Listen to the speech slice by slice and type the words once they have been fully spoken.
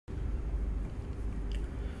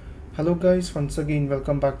Hello guys, once again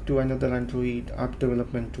welcome back to another Android app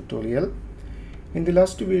development tutorial. In the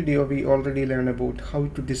last video we already learned about how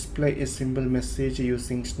to display a simple message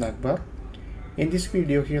using Snackbar. In this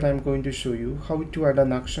video here I am going to show you how to add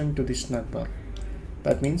an action to the Snackbar.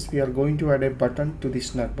 That means we are going to add a button to the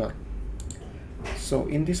Snackbar. So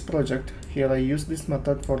in this project here I use this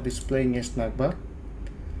method for displaying a Snackbar.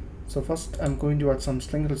 So first I'm going to add some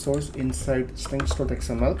string resource inside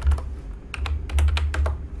strings.xml.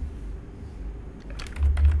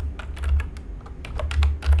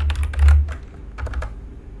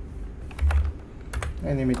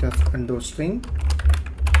 And name it as _string.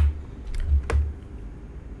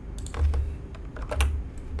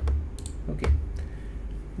 Okay,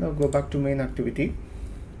 now go back to main activity.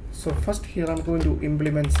 So first here I'm going to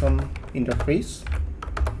implement some interface.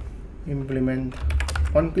 Implement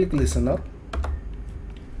on-click listener.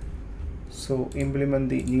 So implement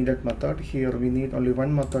the needed method. Here we need only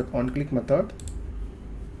one method, on-click method.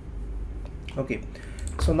 Okay,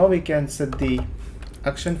 so now we can set the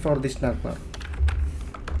action for the Snackbar.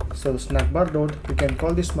 So Snackbar dot, we can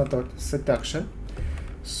call this method setAction.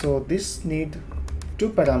 So this need two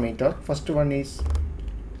parameter. First one is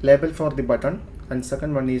label for the button and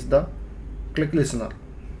second one is the click listener.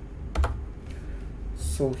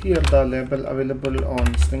 So here the label available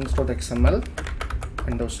on strings.xml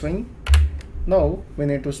and string. Now we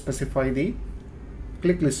need to specify the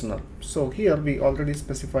click listener. So here we already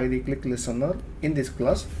specify the click listener in this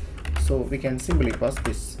class, so we can simply pass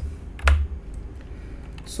this.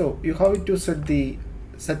 So you have to set the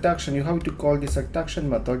setAction, you have to call the setAction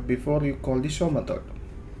method before you call the show method.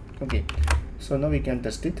 Okay, so now we can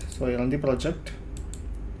test it. So I run the project.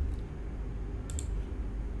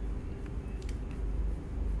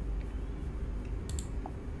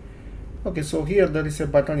 Okay, so here there is a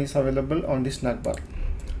button is available on the Snackbar.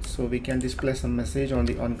 So we can display some message on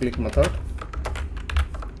the on-click method.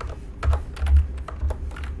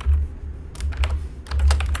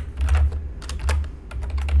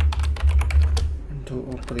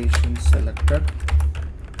 Operation selected.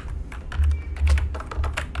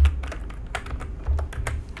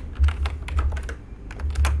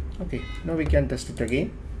 Okay, now we can test it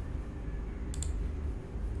again.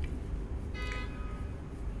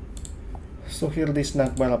 So here the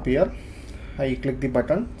Snackbar appear. I click the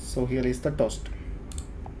button, so here is the toast.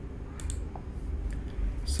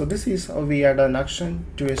 So this is how we add an action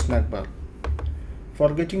to a Snackbar.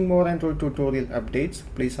 For getting more Android tutorial updates,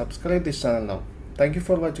 please subscribe this channel now. Thank you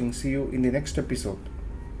for watching. See you in the next episode.